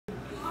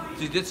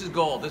Dude, this is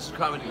gold. This is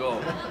comedy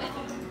gold.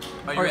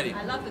 Are you ready?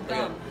 I love the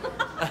gum.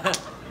 Okay.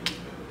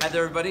 Hi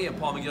there, everybody. I'm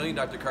Paul McGillion,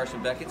 Dr.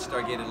 Carson Beckett,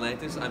 Stargate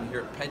Atlantis. I'm here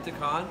at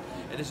Pentacon,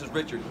 and this is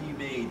Richard. He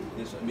made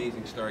this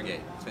amazing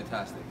Stargate. It's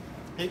fantastic.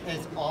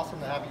 It's awesome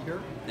to have you here.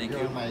 Thank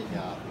You're you. one of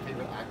my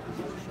favorite actors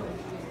for sure.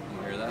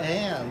 You hear that?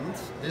 And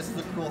this is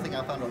the cool thing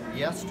I found out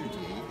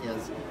yesterday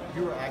is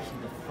you were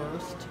actually the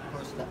first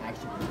person to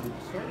actually complete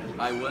the Stargate.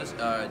 I was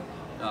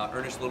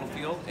Ernest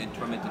Littlefield in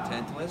Tormented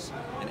Tantalus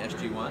in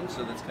SG-1,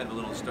 so that's kind of a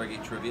little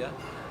Stargate trivia.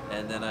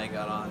 And then I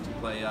got on to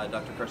play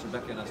Dr. Carson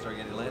Beckett on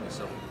Stargate Atlantis,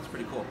 so it's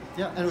pretty cool.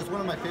 Yeah, and it was one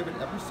of my favorite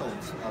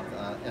episodes of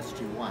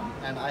SG-1,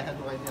 and I had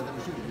no idea that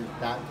was you. You're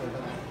that good of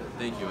an actor.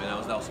 Thank you, and I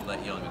was also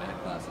that young and I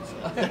had glasses.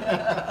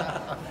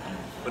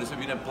 But it's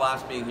been a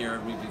blast being here.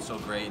 We've been so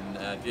great, and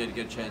if you had a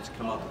good chance,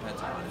 come out to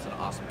Pentacon. It's an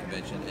awesome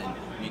convention, and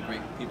meet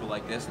great people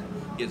like this. And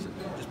he has,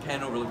 just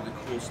pan over, look at the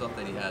cool stuff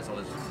that he has, all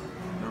this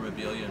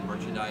memorabilia and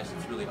merchandise.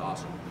 It's really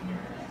awesome.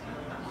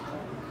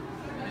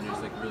 And there's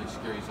like really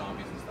scary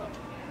zombies and stuff.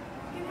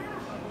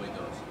 That's the way it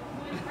goes.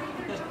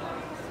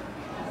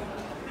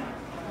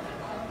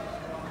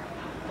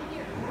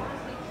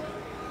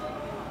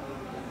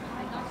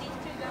 I got these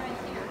two guys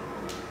here.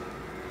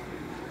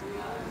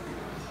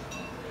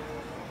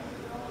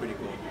 Pretty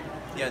cool.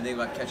 Yeah, and they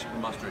got ketchup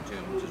and mustard too,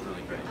 which is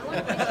really great. I want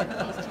a picture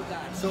of these two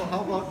guys. So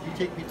how about you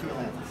take me to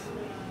Atlantis?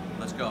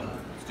 Let's go.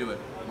 Let's do it.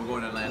 We're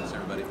going to Atlantis,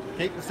 everybody.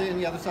 Okay, we'll see you on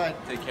the other side.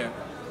 Take care.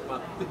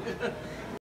 Come on.